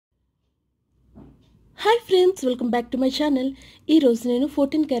Hi friends, welcome back to my channel. ఈరోజు నేను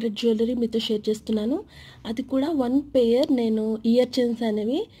 14 carrot jewellery మీతో షేర్ చేస్తున్నాను. అది కూడా 1 పెయిర్ నేను ఇయర్ చైన్స్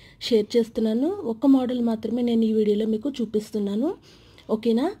అనేవి షేర్ చేస్తున్నాను. ఒక మోడల్ మాత్రమే నేను ఈ వీడియోలో మీకు చూపిస్తున్నాను,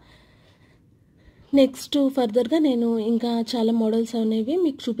 ఓకేనా. నెక్స్ట్ ఫర్దర్గా నేను ఇంకా చాలా మోడల్స్ అనేవి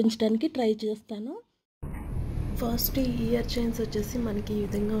మీకు చూపించడానికి ట్రై చేస్తాను. ఫస్ట్ ఈ ఇయర్ చైన్స్ వచ్చేసి మనకి ఈ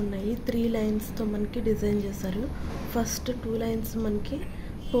విధంగా ఉన్నాయి. 3 లైన్స్తో మనకి డిజైన్ చేశారు. ఫస్ట్ 2 లైన్స్ మనకి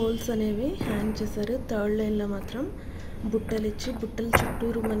పోల్స్ అనేవి హ్యాంగ్ చేశారు. థర్డ్ లైన్లో మాత్రం బుట్టలు ఇచ్చి బుట్టల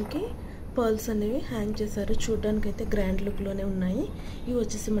చుట్టూరు మనకి పర్ల్స్ అనేవి హ్యాంగ్ చేశారు. చూడడానికి అయితే గ్రాండ్ లుక్లోనే ఉన్నాయి. ఇవి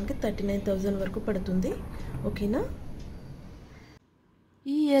వచ్చేసి మనకి 39,000 వరకు పడుతుంది, ఓకేనా.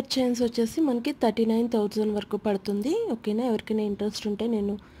 ఈ ఇయర్ చైన్స్ వచ్చేసి మనకి 39,000 వరకు పడుతుంది, ఓకేనా. ఎవరికైనా ఇంట్రెస్ట్ ఉంటే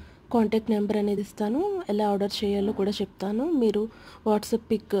నేను కాంటాక్ట్ నెంబర్ అనేది ఇస్తాను, ఎలా ఆర్డర్ చేయాలో కూడా చెప్తాను. మీరు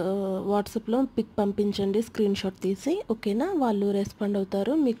వాట్సాప్లో పిక్ పంపించండి, స్క్రీన్ షాట్ తీసి, ఓకేనా. వాళ్ళు రెస్పాండ్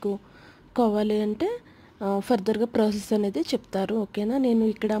అవుతారు. మీకు కావాలి అంటే ఫర్దర్గా ప్రాసెస్ అనేది చెప్తారు, ఓకేనా. నేను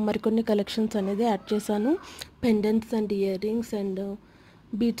ఇక్కడ మరికొన్ని కలెక్షన్స్ అనేది యాడ్ చేశాను. Pendants and ear rings and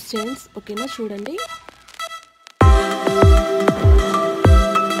beads chains, ఓకేనా. చూడండి,